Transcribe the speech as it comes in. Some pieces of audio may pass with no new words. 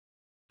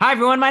Hi,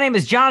 everyone. My name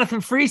is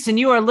Jonathan Freese, and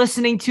you are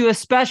listening to a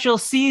special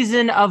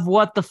season of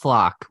What the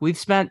Flock. We've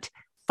spent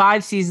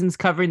 5 seasons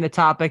covering the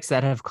topics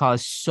that have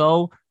caused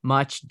so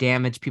much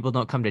damage. People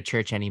don't come to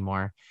church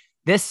anymore.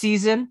 This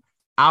season,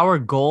 our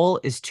goal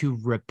is to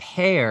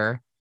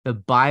repair the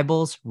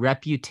Bible's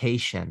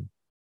reputation.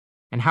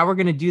 And how we're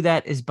going to do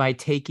that is by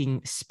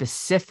taking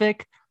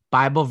specific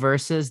Bible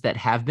verses that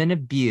have been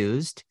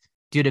abused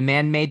due to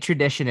man-made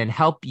tradition and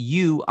help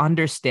you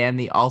understand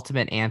the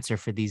ultimate answer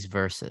for these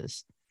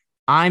verses.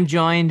 I'm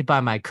joined by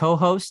my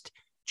co-host,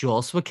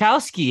 Joel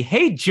Swakowski.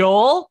 Hey,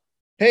 Joel.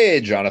 Hey,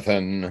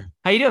 Jonathan.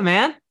 How you doing,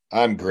 man?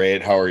 I'm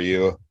great. How are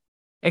you?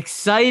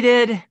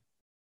 Excited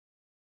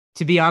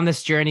to be on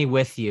this journey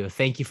with you.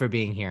 Thank you for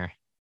being here.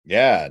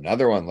 Yeah,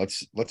 another one.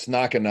 Let's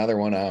knock another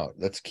one out.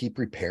 Let's keep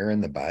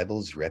repairing the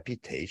Bible's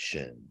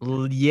reputation.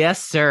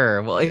 Yes,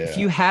 sir. Well, if Yeah.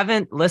 you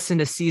haven't listened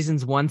to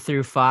seasons 1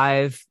 through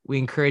 5, we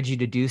encourage you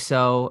to do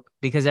so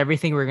because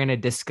everything we're going to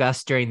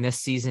discuss during this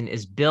season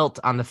is built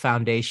on the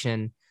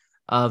foundation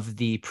of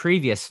the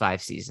previous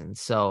 5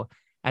 seasons. So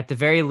at the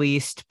very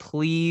least,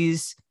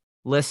 please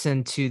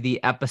listen to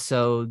the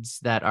episodes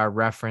that are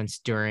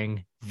referenced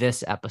during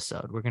this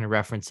episode. We're going to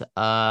reference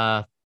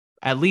at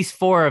least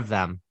 4 of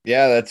them.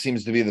 Yeah, that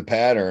seems to be the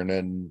pattern.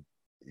 And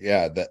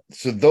yeah,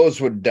 so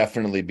those would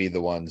definitely be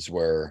the ones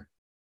where,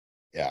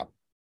 yeah,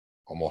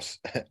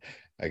 almost,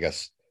 I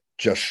guess,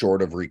 just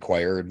short of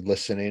required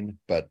listening.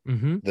 But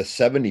the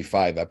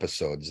 75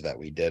 episodes that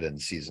we did in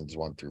seasons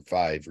 1 through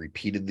 5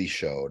 repeatedly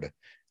showed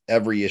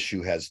every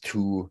issue has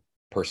 2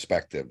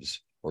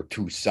 perspectives or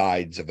 2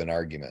 sides of an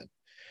argument.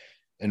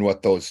 And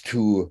what those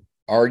 2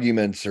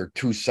 arguments or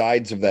 2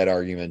 sides of that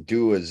argument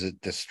do is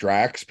it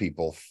distracts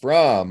people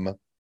from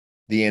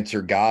the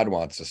answer God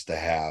wants us to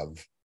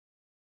have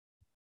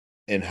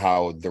and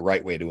how the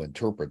right way to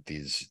interpret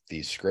these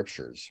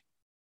scriptures.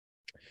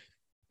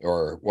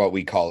 Or what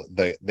we call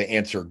the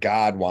answer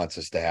God wants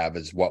us to have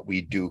is what we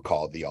do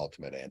call the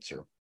ultimate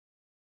answer.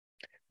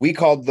 We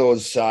called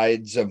those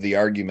sides of the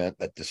argument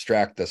that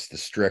distract us the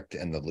strict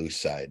and the loose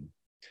side.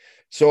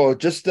 So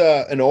just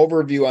an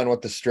overview on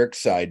what the strict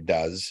side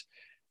does.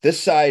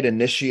 This side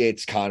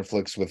initiates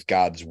conflicts with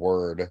God's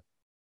word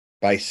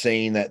by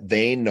saying that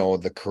they know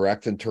the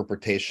correct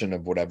interpretation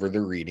of whatever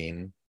they're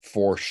reading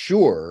for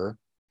sure.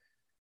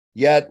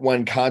 Yet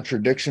when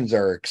contradictions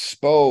are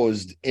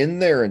exposed in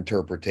their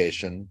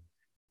interpretation,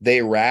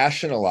 they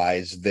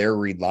rationalize their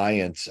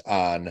reliance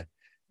on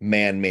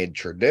man-made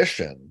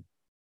tradition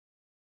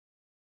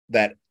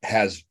that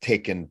has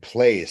taken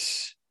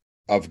place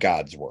of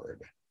God's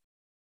word.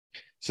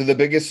 So the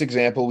biggest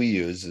example we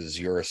use is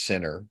you're a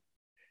sinner,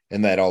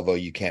 and that although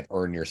you can't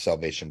earn your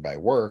salvation by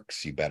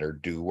works, you better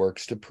do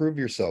works to prove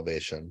your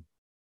salvation.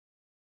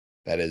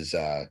 That is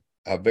a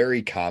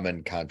very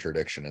common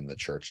contradiction in the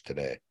church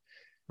today.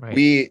 Right.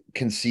 We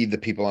can see the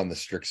people on the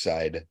strict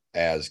side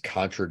as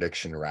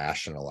contradiction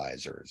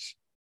rationalizers.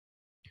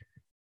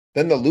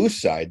 Then the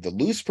loose side, the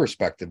loose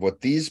perspective,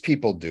 what these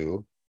people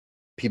do,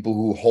 people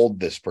who hold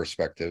this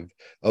perspective,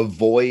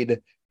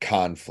 avoid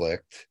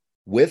conflict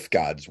with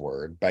God's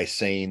word by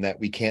saying that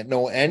we can't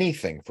know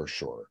anything for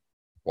sure.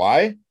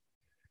 Why?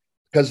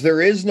 Because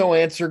there is no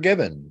answer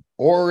given,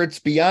 or it's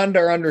beyond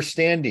our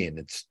understanding.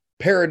 It's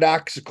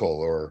paradoxical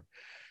or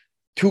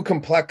too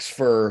complex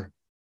for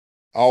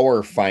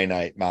our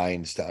finite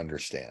minds to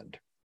understand.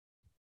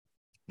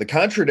 The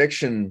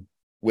contradiction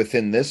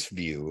within this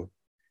view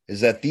is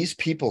that these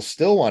people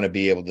still want to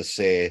be able to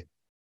say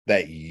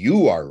that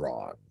you are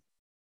wrong.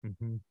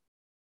 Mm-hmm.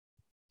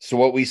 So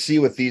what we see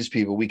with these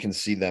people, we can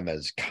see them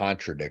as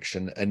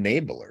contradiction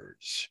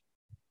enablers.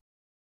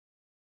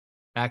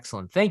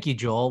 Excellent. Thank you,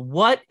 Joel.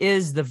 What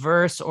is the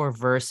verse or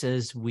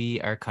verses we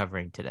are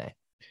covering today?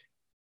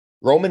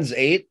 Romans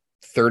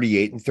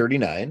 8:38 and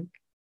 39.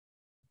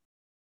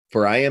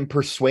 For I am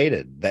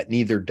persuaded that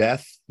neither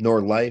death, nor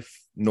life,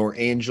 nor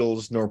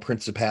angels, nor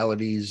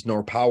principalities,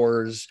 nor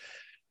powers,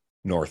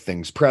 nor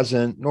things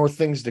present, nor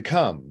things to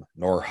come,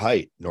 nor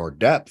height, nor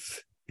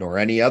depth, nor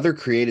any other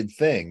created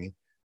thing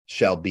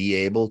shall be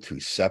able to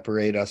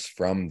separate us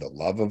from the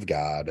love of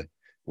God,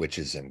 which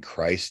is in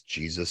Christ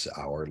Jesus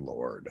our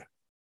Lord.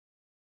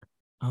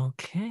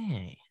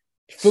 Okay.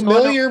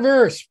 Familiar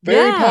verse,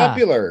 very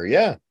popular.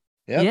 Yeah.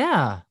 Yep.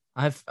 Yeah.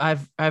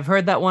 I've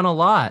heard that one a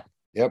lot.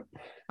 Yep.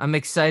 I'm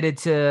excited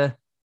to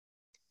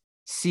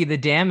see the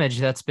damage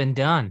that's been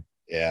done.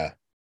 Yeah.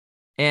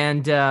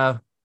 And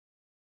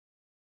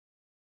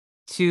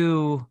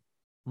to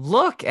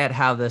look at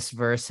how this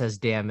verse has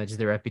damaged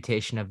the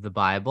reputation of the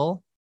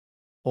Bible,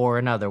 or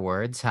in other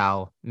words,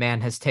 how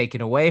man has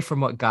taken away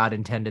from what God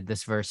intended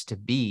this verse to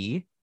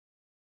be,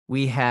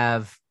 we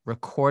have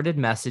recorded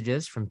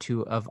messages from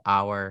 2 of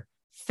our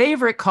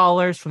favorite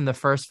callers from the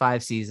first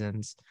 5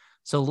 seasons.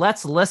 So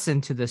let's listen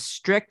to the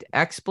strict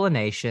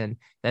explanation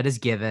that is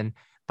given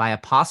by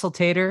Apostle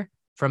Tater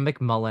from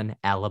McMullen,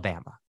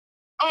 Alabama.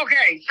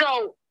 Okay,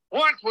 so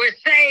once we're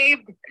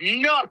saved,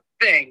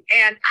 nothing,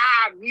 and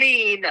I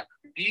mean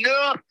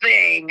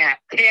nothing,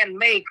 can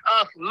make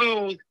us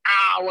lose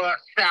our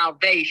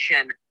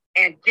salvation.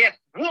 And guess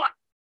what?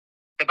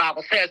 The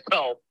Bible says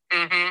so.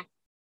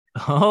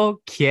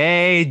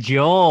 Okay,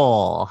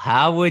 Joel,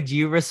 how would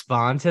you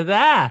respond to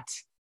that?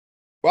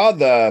 Well,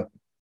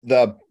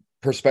 the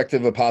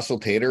perspective Apostle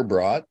Tater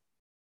brought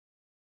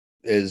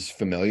is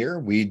familiar.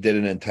 We did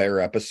an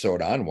entire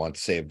episode on once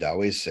saved,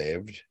 always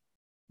saved.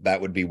 That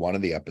would be one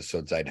of the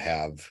episodes I'd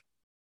have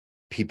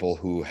people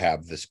who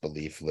have this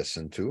belief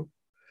listen to.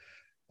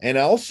 And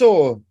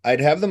also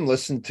I'd have them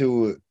listen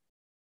to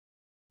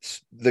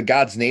the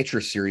God's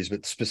Nature series,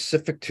 but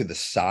specific to the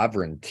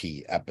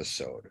sovereignty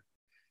episode.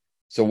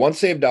 So Once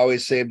Saved,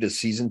 Always Saved is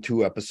season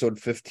 2, episode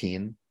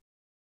 15.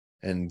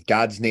 And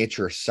God's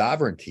Nature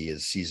Sovereignty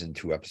is season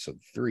 2, episode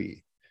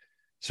 3.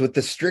 So what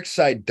the strict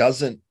side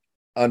doesn't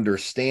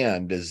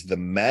understand is the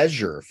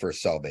measure for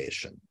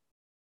salvation.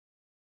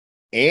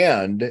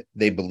 And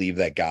they believe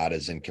that God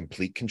is in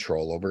complete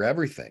control over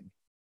everything,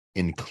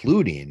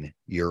 including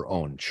your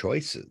own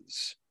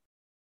choices.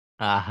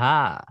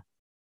 Aha.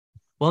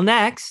 Well,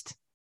 next,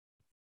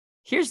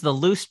 here's the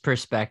loose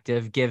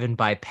perspective given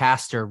by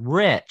Pastor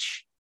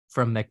Rich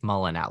from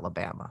McMullen,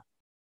 Alabama.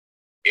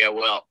 Yeah,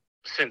 well,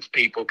 since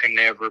people can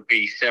never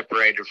be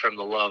separated from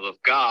the love of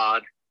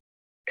God,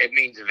 it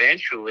means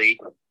eventually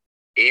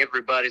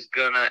everybody's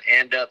going to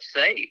end up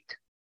saved.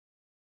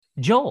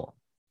 Joel,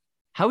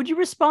 how would you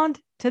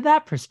respond to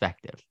that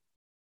perspective?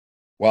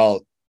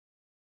 Well,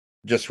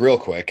 just real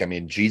quick, I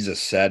mean, Jesus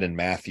said in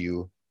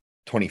Matthew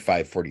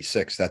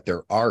 25:46 that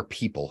there are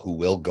people who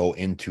will go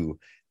into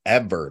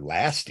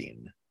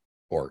everlasting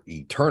or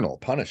eternal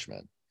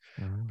punishment.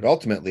 But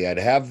ultimately, I'd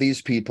have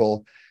these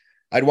people,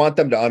 I'd want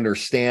them to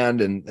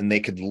understand and they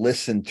could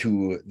listen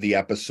to the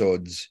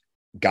episodes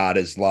God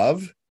is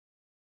Love,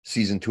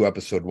 season 2,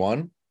 episode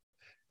 1,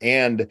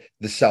 and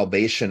the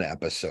Salvation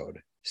episode,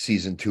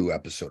 season 2,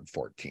 episode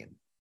 14.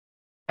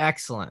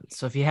 Excellent.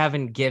 So if you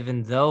haven't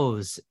given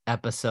those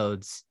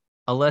episodes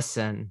a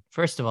listen,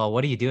 first of all,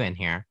 what are you doing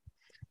here?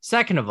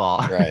 Second of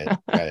all,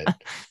 Right.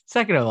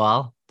 Second of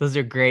all, those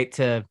are great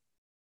to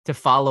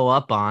follow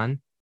up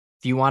on.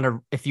 If you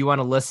want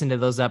to listen to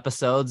those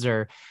episodes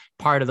or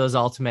part of those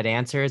ultimate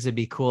answers, it'd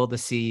be cool to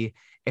see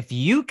if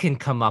you can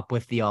come up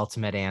with the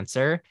ultimate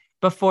answer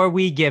before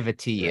we give it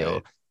to you.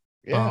 Right.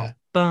 Yeah.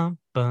 Bum,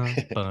 bum,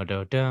 bum,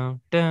 do, do,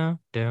 do,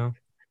 do.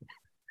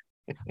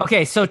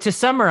 Okay, so to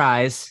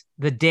summarize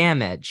the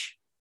damage,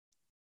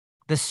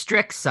 the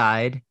strict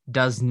side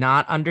does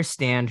not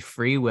understand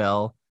free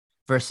will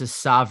versus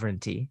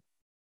sovereignty,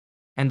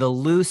 and the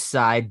loose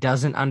side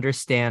doesn't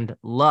understand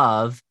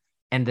love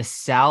and the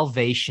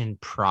salvation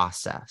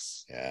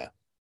process. Yeah.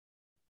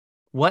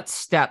 What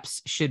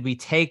steps should we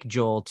take,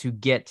 Joel, to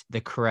get the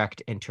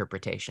correct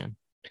interpretation?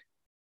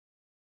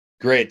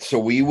 Great. So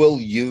we will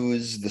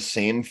use the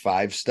same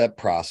 5-step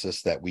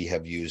process that we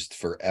have used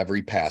for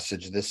every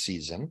passage this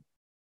season.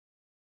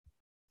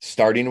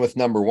 Starting with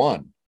number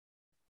 1,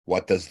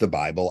 what does the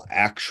Bible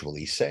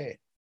actually say?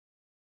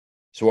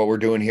 So what we're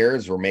doing here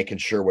is we're making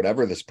sure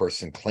whatever this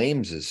person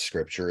claims is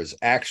scripture is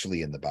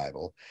actually in the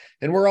Bible.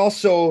 And we're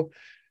also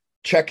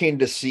checking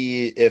to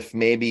see if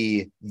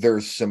maybe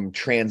there's some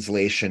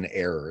translation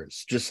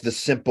errors, just the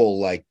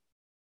simple, like,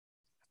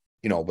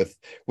 you know,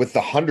 with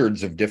the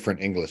hundreds of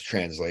different English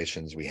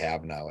translations we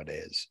have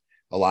nowadays,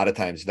 a lot of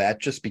times that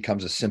just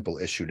becomes a simple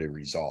issue to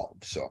resolve.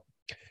 So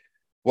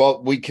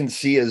what we can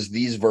see is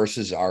these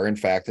verses are in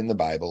fact in the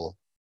Bible,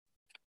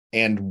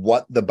 and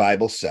what the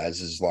Bible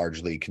says is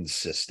largely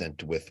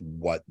consistent with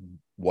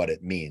what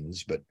it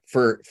means. But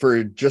for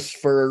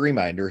a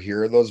reminder,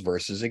 here are those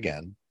verses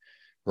again.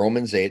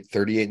 Romans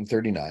 8:38 and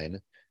 39.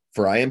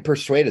 For I am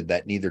persuaded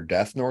that neither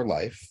death nor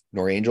life,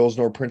 nor angels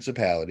nor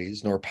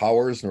principalities, nor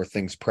powers, nor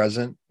things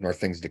present, nor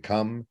things to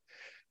come,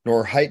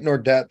 nor height nor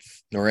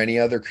depth, nor any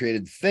other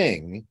created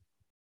thing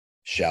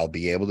shall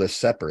be able to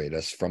separate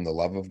us from the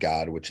love of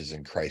God, which is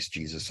in Christ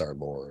Jesus our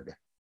Lord.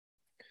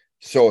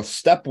 So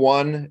step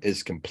 1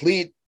 is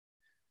complete,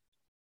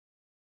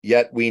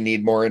 yet we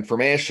need more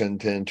information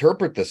to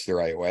interpret this the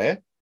right way.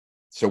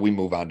 So we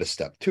move on to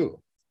step 2,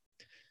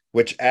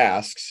 which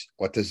asks,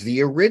 what does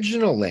the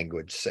original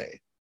language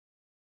say?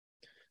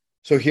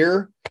 So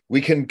here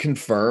we can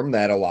confirm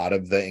that a lot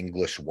of the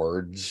English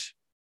words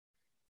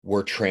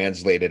were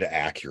translated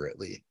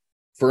accurately.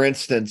 For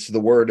instance, the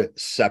word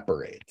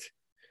separate,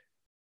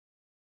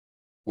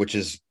 which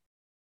is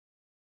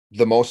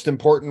the most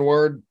important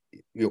word,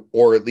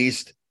 or at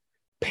least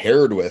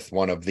paired with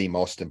one of the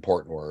most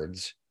important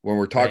words when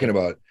we're talking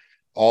about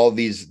all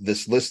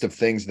this list of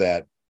things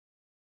that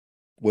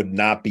would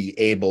not be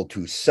able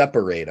to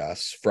separate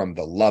us from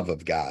the love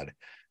of God.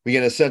 We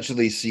can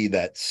essentially see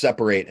that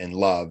separate and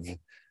love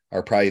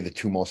are probably the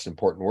 2 most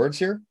important words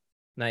here.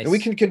 Nice. And we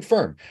can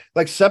confirm,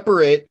 like,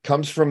 separate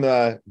comes from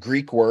the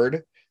Greek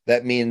word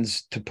that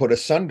means to put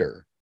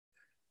asunder.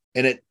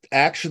 And it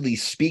actually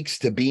speaks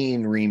to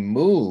being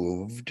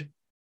removed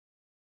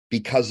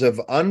because of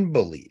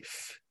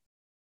unbelief.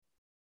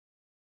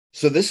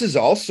 So this is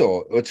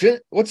also,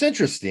 what's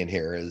interesting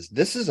here is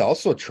this is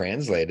also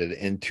translated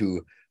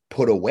into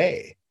put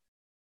away.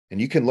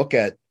 And you can look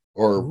at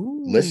or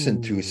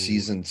listen to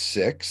season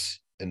 6,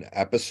 an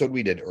episode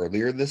we did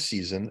earlier this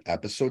season,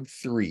 episode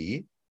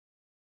 3,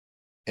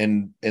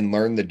 and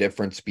learn the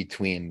difference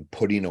between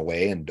putting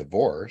away and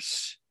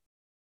divorce.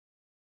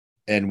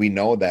 And we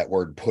know that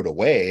word put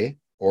away,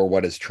 or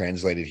what is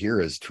translated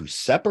here as to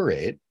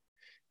separate,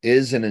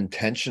 is an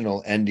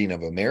intentional ending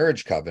of a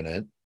marriage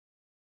covenant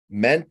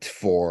meant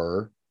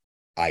for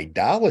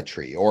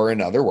idolatry, or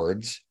in other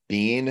words,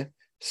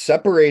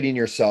 separating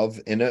yourself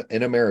in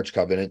a marriage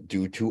covenant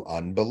due to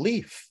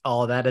unbelief.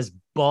 Oh, that is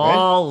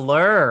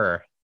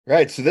baller.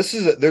 Right. So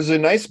there's a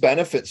nice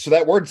benefit. So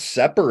that word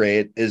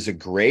separate is a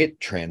great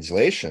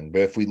translation,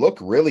 but if we look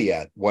really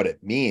at what it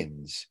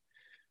means,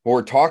 what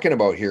we're talking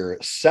about here,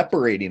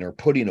 separating or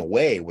putting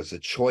away was a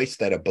choice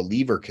that a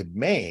believer could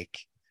make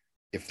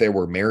if they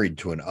were married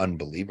to an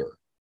unbeliever.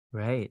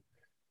 Right.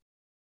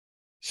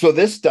 So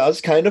this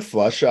does kind of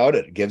flush out.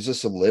 It gives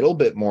us a little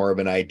bit more of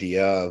an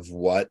idea of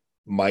what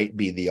might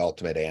be the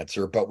ultimate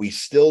answer, but we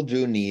still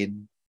do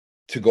need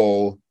to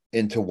go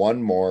into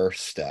one more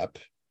step.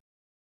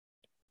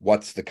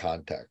 What's the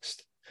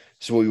context?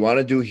 So what we want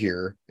to do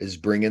here is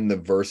bring in the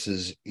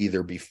verses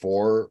either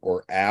before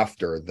or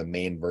after the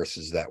main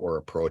verses that we're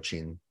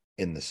approaching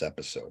in this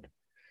episode.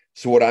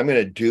 So what I'm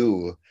going to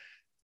do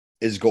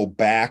is go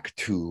back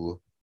to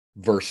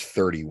verse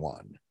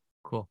 31.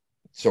 Cool.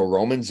 So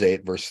Romans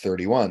 8, verse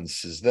 31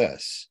 says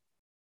this: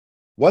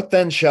 "What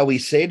then shall we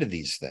say to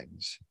these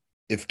things?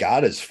 If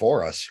God is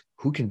for us,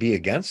 who can be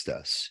against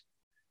us?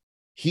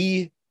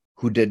 He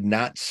who did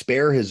not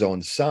spare his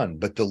own son,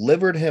 but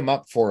delivered him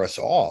up for us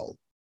all,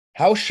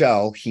 how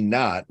shall he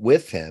not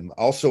with him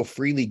also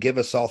freely give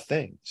us all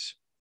things?"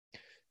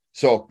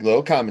 So,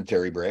 little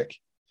commentary break.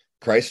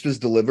 Christ was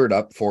delivered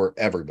up for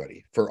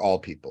everybody, for all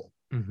people.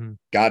 Mm-hmm.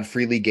 God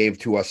freely gave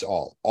to us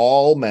all.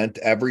 All meant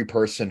every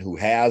person who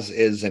has,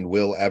 is, and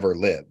will ever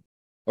live.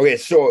 Okay,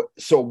 so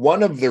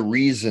one of the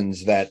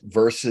reasons that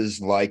verses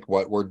like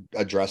what we're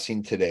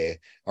addressing today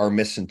are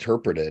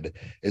misinterpreted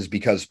is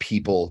because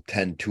people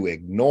tend to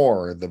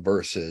ignore the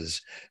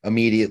verses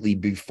immediately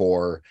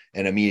before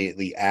and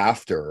immediately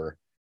after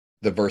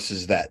the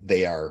verses that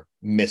they are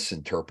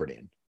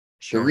misinterpreting.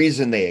 Sure. The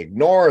reason they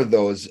ignore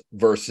those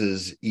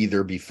verses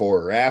either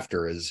before or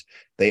after is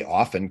they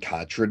often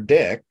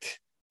contradict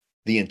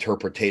the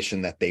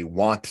interpretation that they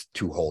want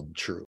to hold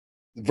true.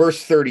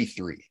 Verse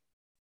 33.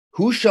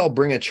 Who shall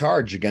bring a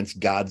charge against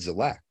God's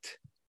elect?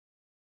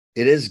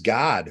 It is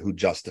God who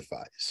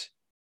justifies.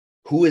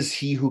 Who is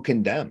he who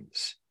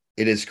condemns?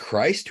 It is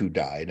Christ who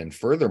died and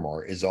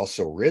furthermore is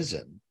also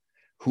risen,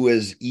 who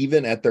is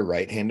even at the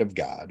right hand of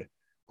God,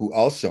 who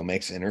also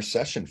makes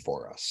intercession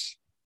for us.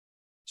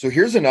 So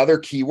here's another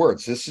key word.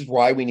 So this is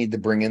why we need to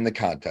bring in the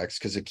context,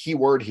 because a key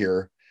word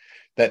here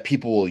that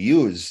people will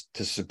use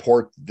to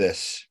support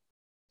this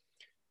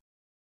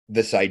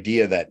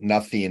idea that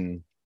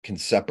nothing can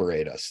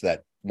separate us,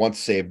 that once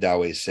saved,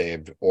 always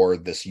saved, or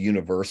this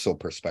universal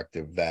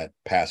perspective that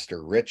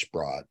Pastor Rich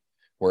brought,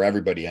 where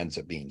everybody ends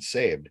up being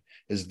saved,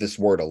 is this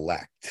word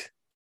elect.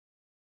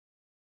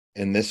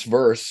 In this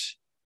verse,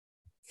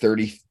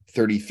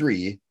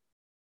 33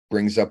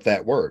 brings up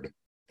that word.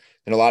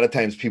 And a lot of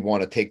times people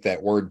want to take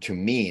that word to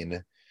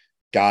mean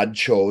God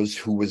chose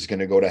who was going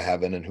to go to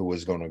heaven and who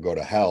was going to go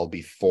to hell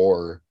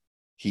before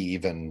he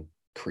even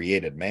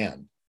created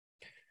man.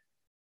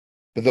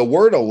 But the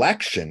word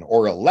election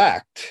or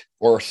elect,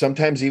 or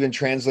sometimes even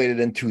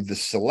translated into the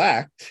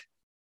select,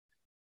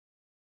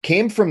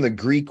 came from the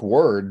Greek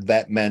word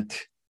that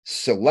meant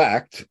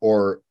select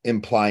or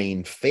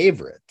implying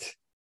favorite.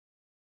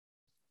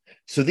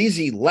 So these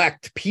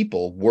elect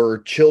people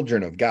were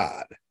children of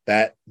God.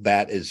 That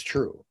is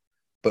true.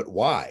 But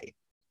why?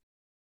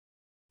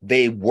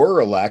 They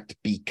were elect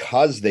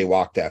because they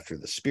walked after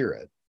the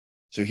Spirit.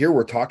 So here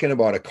we're talking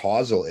about a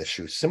causal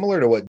issue, similar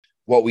to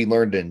what we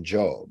learned in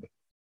Job.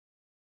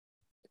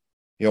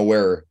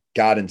 Where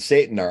God and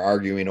Satan are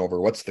arguing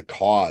over what's the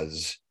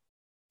cause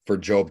for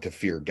Job to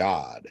fear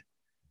God.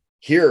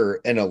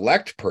 Here, an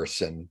elect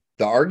person,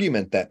 the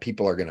argument that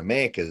people are going to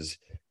make is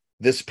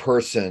this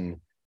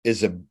person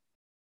is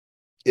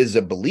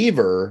a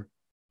believer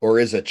or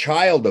is a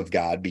child of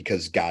God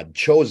because God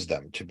chose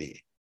them to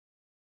be.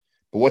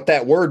 But what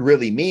that word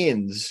really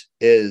means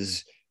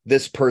is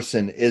this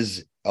person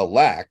is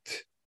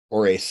elect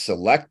or a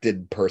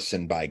selected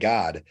person by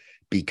God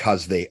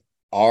because they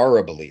are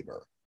a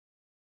believer.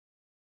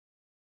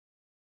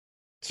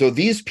 So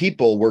these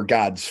people were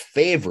God's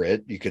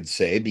favorite, you could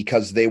say,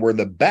 because they were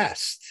the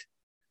best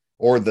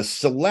or the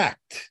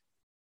select.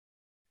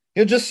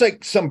 Just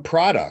like some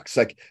products,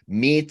 like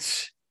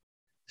meats.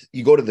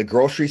 You go to the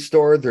grocery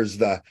store, there's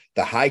the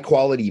high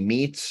quality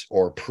meats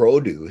or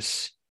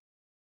produce,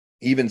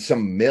 even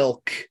some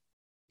milk,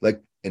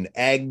 and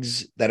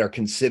eggs that are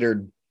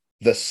considered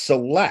the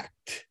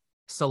select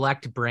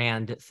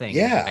brand thing.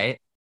 Yeah.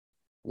 Right?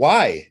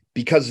 Why?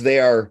 Because they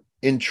are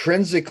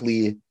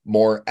intrinsically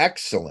more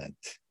excellent.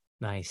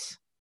 Nice.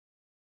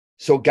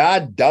 So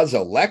God does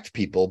elect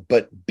people,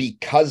 but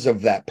because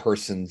of that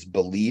person's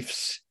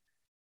beliefs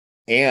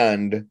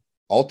and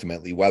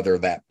ultimately whether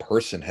that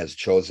person has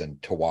chosen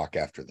to walk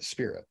after the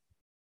Spirit.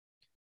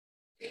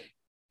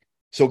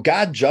 So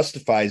God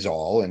justifies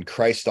all, and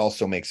Christ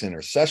also makes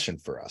intercession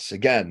for us.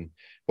 Again,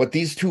 what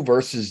these two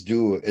verses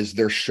do is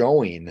they're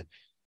showing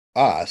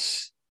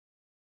us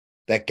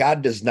that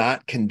God does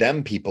not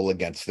condemn people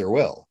against their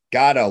will.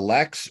 God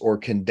elects or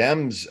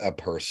condemns a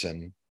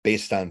person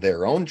based on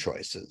their own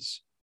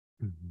choices.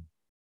 Mm-hmm.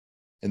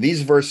 And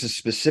these verses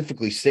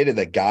specifically stated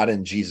that God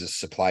and Jesus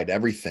supplied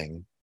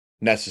everything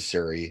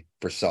necessary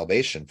for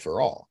salvation for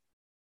all.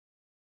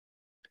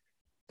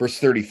 Verse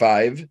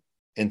 35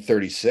 and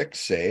 36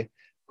 say,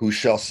 "Who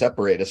shall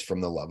separate us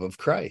from the love of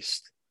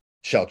Christ?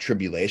 Shall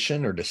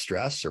tribulation or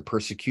distress or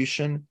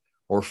persecution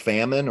or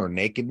famine or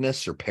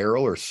nakedness or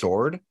peril or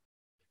sword?"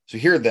 So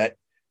here that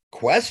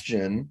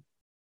question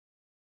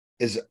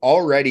is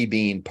already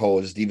being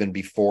posed even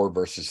before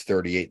verses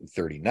 38 and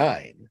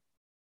 39.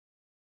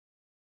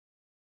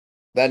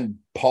 Then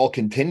Paul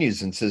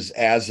continues and says,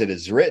 "As it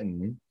is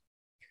written,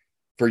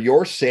 for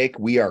your sake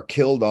we are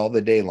killed all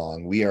the day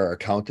long. We are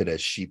accounted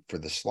as sheep for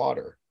the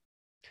slaughter."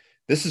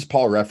 This is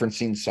Paul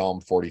referencing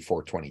Psalm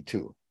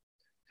 44:22.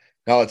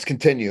 Now let's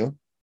continue.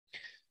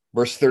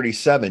 Verse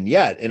 37,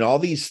 "Yet in all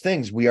these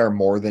things we are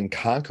more than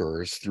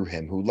conquerors through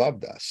him who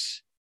loved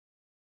us."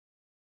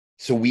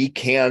 So we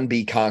can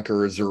be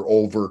conquerors or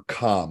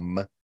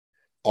overcome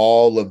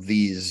all of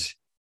these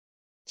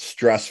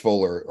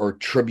stressful or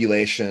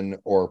tribulation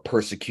or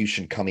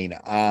persecution coming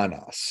on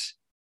us.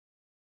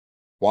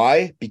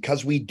 Why?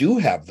 Because we do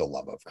have the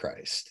love of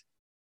Christ.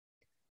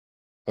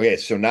 Okay,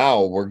 so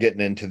now we're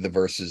getting into the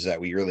verses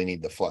that we really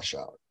need to flesh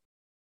out.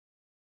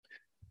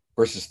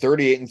 Verses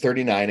 38 and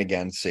 39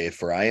 again say,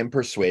 "For I am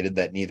persuaded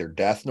that neither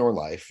death nor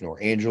life,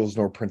 nor angels,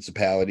 nor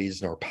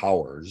principalities, nor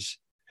powers,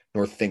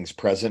 nor things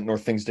present, nor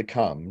things to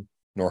come,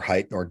 nor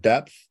height, nor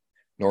depth,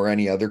 nor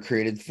any other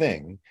created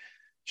thing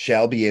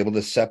shall be able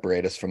to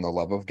separate us from the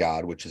love of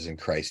God, which is in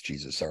Christ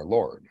Jesus our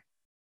Lord."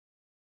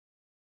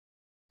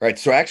 Right.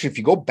 So actually, if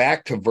you go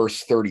back to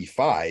verse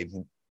 35,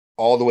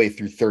 all the way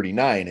through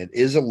 39, it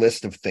is a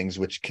list of things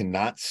which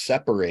cannot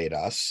separate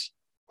us.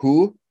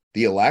 Who?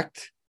 The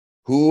elect.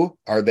 Who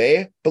are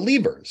they?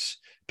 Believers,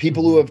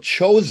 people who have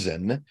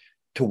chosen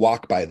to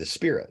walk by the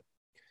Spirit.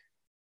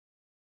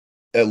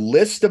 A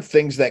list of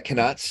things that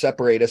cannot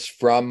separate us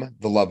from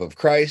the love of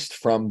Christ,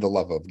 from the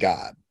love of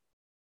God.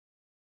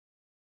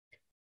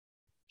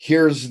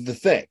 Here's the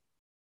thing.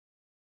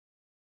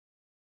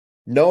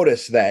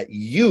 Notice that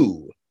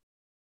you,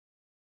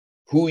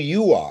 who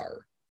you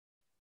are,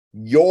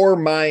 your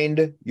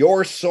mind,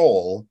 your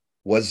soul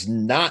was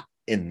not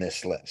in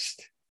this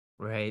list.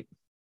 Right.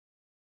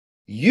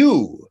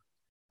 You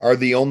are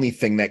the only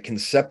thing that can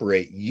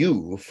separate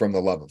you from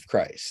the love of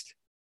Christ,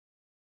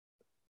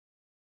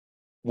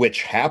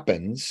 which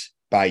happens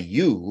by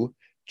you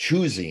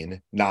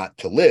choosing not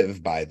to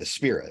live by the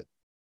Spirit.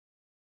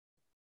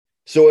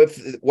 So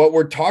if what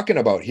we're talking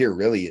about here,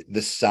 really,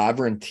 the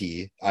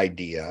sovereignty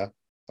idea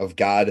of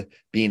God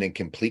being in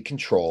complete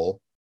control,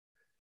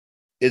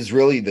 is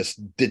really this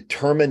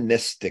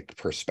deterministic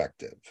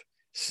perspective.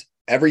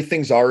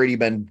 Everything's already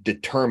been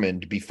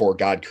determined before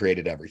God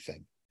created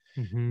everything.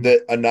 Mm-hmm.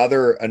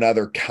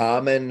 Another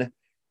common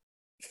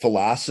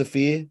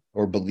philosophy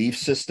or belief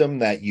system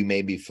that you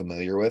may be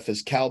familiar with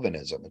is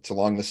Calvinism. It's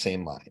along the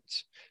same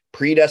lines.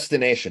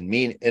 Predestination,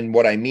 and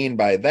what I mean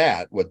by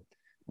that,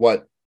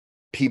 what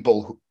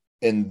people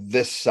in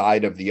this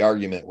side of the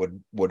argument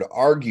would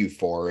argue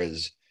for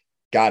is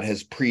God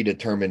has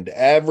predetermined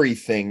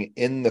everything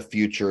in the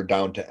future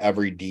down to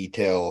every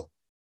detail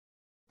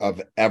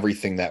of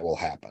everything that will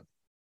happen.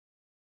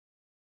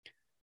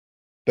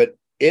 But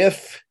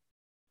if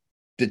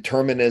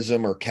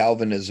determinism or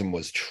Calvinism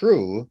was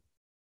true,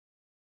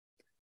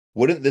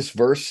 wouldn't this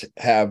verse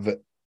have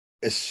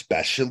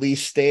especially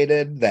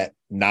stated that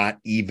not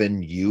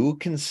even you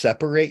can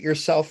separate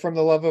yourself from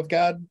the love of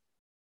God?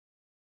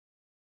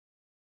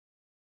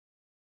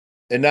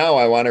 And now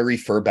I want to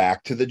refer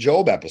back to the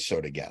Job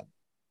episode again.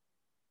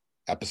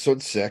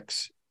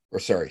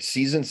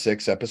 Season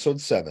 6, episode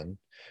 7,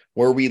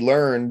 where we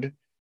learned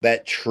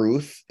that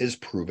truth is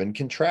proven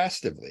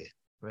contrastively.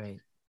 Right.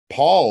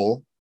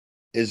 Paul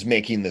is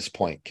making this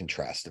point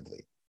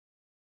contrastively.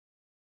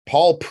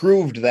 Paul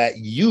proved that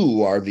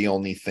you are the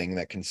only thing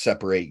that can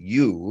separate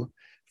you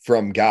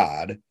from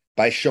God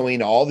by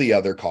showing all the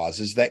other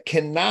causes that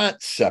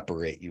cannot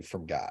separate you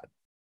from God.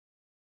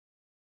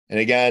 And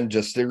again,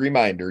 just a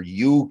reminder,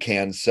 you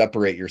can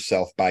separate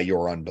yourself by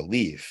your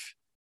unbelief.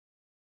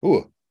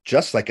 Ooh,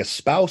 just like a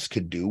spouse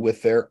could do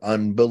with their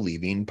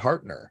unbelieving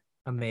partner.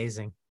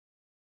 Amazing.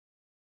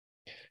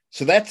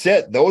 So that's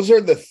it. Those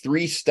are the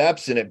 3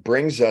 steps. And it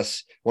brings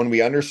us, when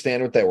we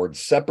understand what that word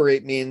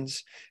separate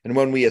means, and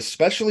when we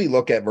especially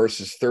look at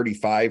verses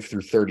 35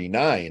 through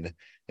 39,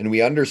 and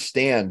we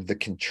understand the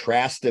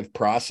contrastive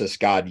process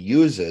God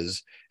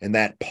uses and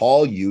that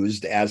Paul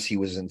used as he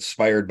was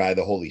inspired by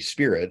the Holy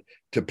Spirit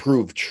to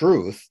prove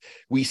truth,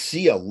 we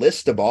see a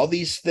list of all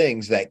these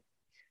things that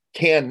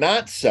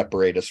cannot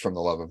separate us from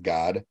the love of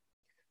God,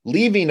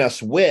 leaving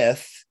us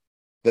with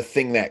the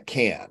thing that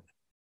can.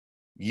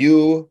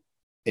 You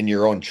in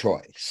your own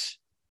choice.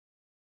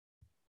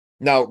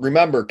 Now,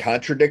 remember,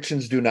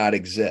 contradictions do not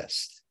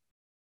exist.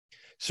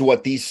 So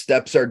what these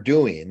steps are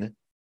doing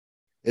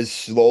is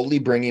slowly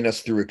bringing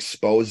us through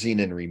exposing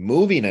and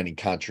removing any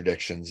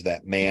contradictions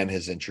that man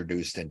has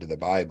introduced into the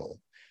Bible,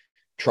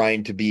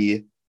 trying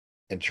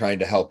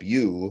to help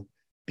you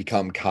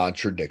become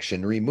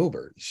contradiction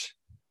removers.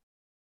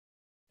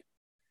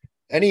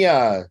 Any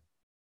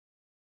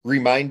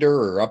reminder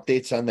or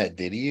updates on that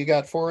ditty you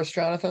got for us,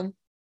 Jonathan?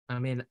 I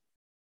mean,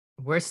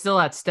 we're still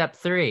at step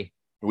 3.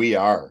 We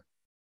are.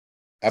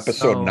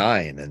 Episode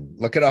 9, and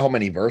look at how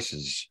many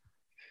verses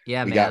we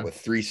got with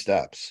 3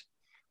 steps.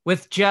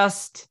 With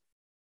just,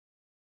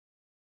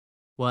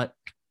 what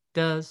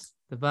does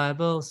the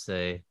Bible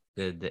say?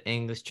 Did the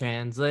English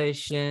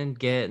translation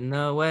get in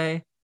the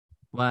way?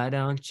 Why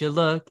don't you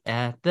look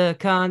at the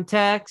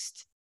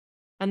context?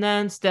 And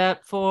then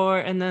step 4,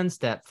 and then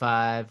step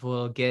 5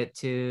 we'll get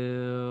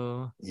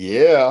to.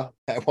 Yeah,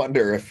 I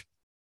wonder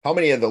how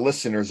many of the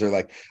listeners are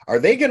like, are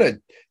they going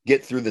to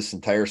get through this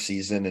entire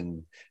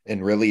season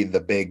and really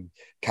the big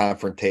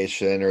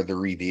confrontation or the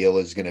reveal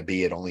is going to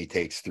be it only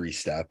takes 3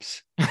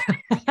 steps?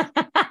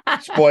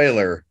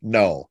 Spoiler,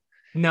 no.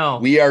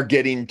 We are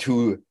getting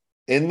to,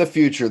 in the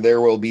future,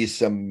 there will be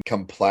some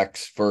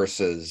complex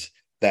verses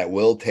that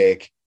will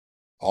take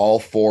all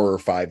 4 or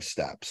 5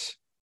 steps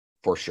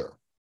for sure.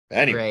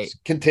 Anyways,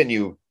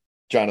 Continue,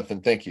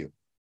 Jonathan. Thank you.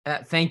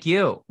 Thank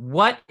you.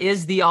 What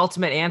is the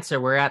ultimate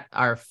answer? We're at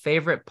our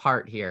favorite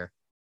part here.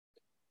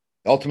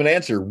 Ultimate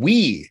answer.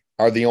 We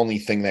are the only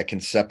thing that can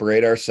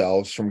separate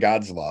ourselves from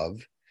God's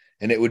love,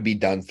 and it would be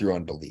done through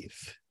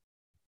unbelief.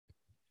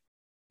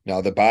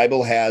 Now, the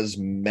Bible has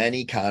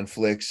many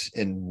conflicts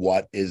in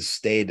what is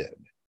stated.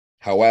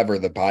 However,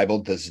 the Bible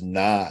does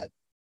not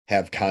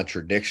have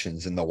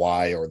contradictions in the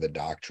why or the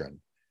doctrine.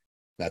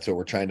 That's what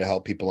we're trying to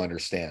help people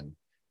understand.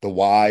 The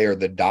why or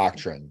the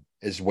doctrine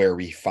is where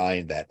we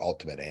find that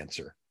ultimate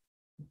answer.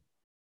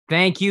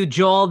 Thank you,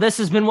 Joel. This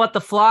has been What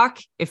the Flock.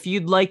 If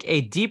you'd like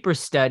a deeper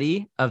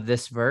study of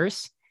this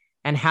verse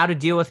and how to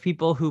deal with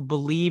people who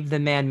believe the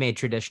man-made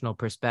traditional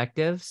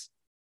perspectives,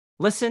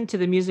 listen to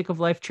the Music of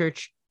Life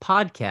Church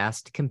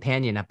podcast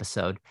companion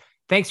episode.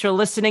 Thanks for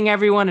listening,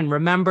 everyone. And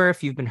remember,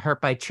 if you've been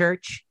hurt by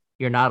church,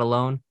 you're not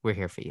alone. We're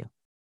here for you.